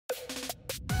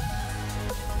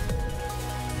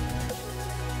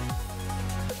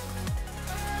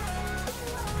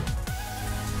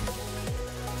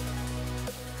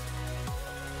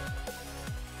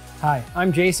Hi,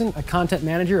 I'm Jason, a content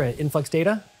manager at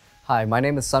InfluxDB. Hi, my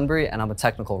name is Sunbrye, and I'm a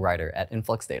technical writer at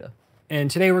InfluxDB. And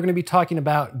today we're going to be talking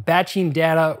about batching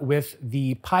data with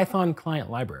the Python client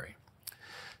library.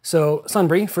 So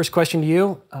Sunbrye, first question to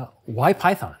you, why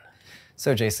Python?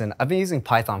 So Jason, I've been using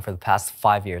Python for the past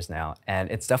 5 years now, and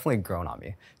it's definitely grown on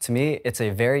me. To me, it's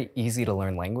a very easy to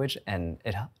learn language, and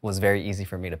it was very easy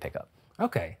for me to pick up.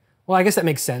 Okay. Well, I guess that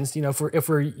makes sense. You know, if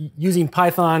we're using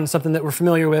Python, something that we're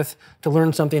familiar with, to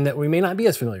learn something that we may not be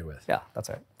as familiar with. Yeah, that's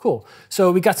right. Cool.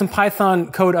 So we got some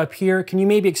Python code up here. Can you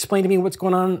maybe explain to me what's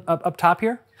going on up top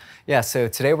here? Yeah, so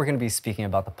today we're going to be speaking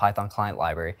about the Python client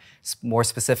library, more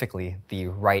specifically the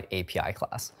write API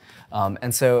class.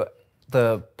 And so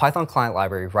the Python client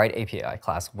library write API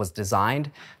class was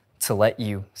designed to let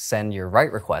you send your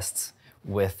write requests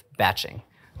with batching.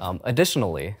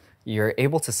 Additionally, you're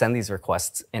able to send these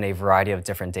requests in a variety of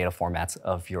different data formats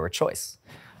of your choice.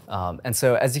 And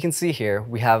so as you can see here,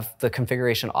 we have the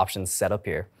configuration options set up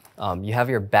here. You have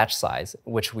your batch size,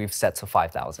 which we've set to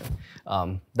 5,000.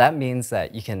 That means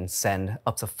that you can send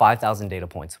up to 5,000 data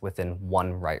points within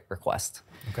one write request.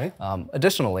 Okay.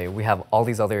 Additionally, we have all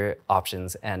these other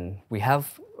options, and we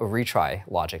have a retry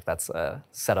logic that's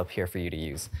set up here for you to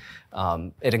use.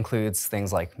 It includes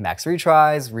things like max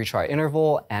retries, retry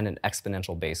interval, and an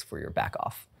exponential base for your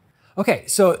backoff. Okay,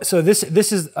 so this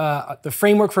is the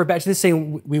framework for a batch. This is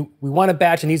saying we want a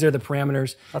batch, and these are the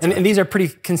parameters. And these are pretty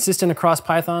consistent across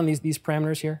Python, these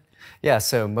parameters here? Yeah,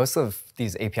 so most of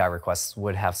these API requests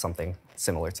would have something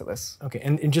similar to this. Okay,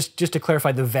 and just to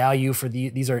clarify, the value for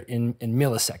these are in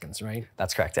milliseconds, right?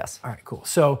 That's correct, yes. All right, cool.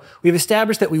 So we've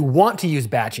established that we want to use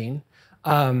batching.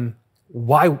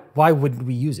 Why would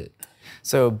we use it?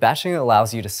 So batching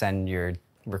allows you to send your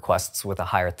requests with a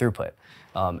higher throughput.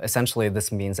 Essentially,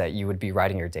 this means that you would be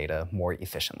writing your data more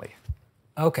efficiently.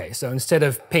 Okay, so instead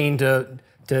of paying to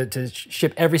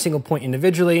ship every single point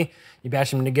individually, you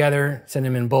batch them together, send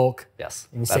them in bulk. Yes,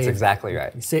 that's exactly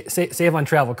right. You save on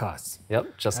travel costs.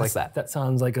 Yep, just like that. That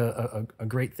sounds like a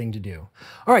great thing to do.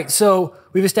 All right, so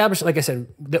we've established, like I said,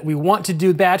 that we want to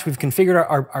do batch. We've configured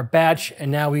our batch,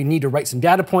 and now we need to write some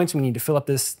data points. We need to fill up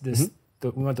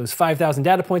we want those 5,000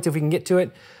 data points if we can get to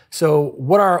it. So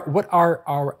what are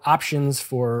our options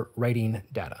for writing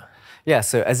data? Yeah,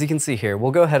 so as you can see here,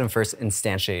 we'll go ahead and first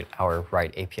instantiate our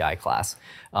write API class.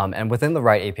 And within the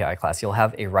write API class, you'll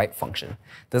have a write function.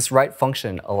 This write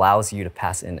function allows you to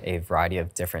pass in a variety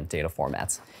of different data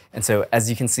formats. And so as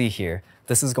you can see here,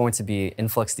 this is going to be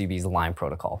InfluxDB's line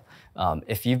protocol.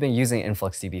 If you've been using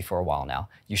InfluxDB for a while now,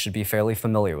 you should be fairly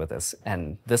familiar with this.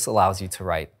 And this allows you to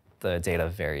write the data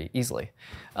very easily.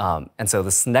 And so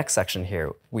this next section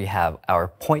here, we have our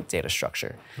point data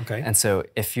structure. Okay. And so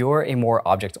if you're a more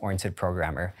object-oriented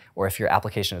programmer, or if your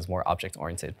application is more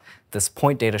object-oriented, this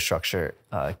point data structure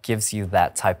gives you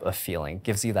that type of feeling,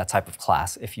 gives you that type of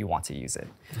class if you want to use it.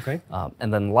 Okay.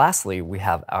 And then lastly, we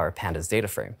have our Pandas data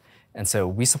frame. And so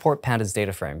we support Pandas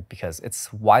data frame because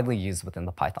it's widely used within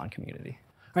the Python community.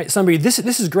 All right, Sunbrye,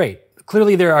 this is great.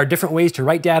 Clearly, there are different ways to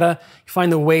write data. You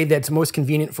find the way that's most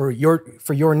convenient for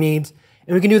your needs.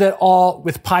 And we can do that all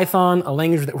with Python, a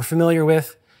language that we're familiar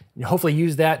with, and hopefully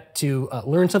use that to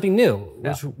learn something new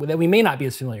that we may not be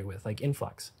as familiar with, like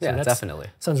Influx. Yeah, so definitely.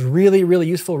 Sounds really, really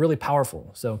useful, really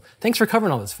powerful. So thanks for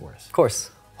covering all this for us. Of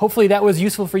course. Hopefully that was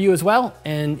useful for you as well.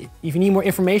 And if you need more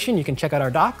information, you can check out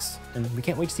our docs, and we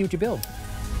can't wait to see what you build.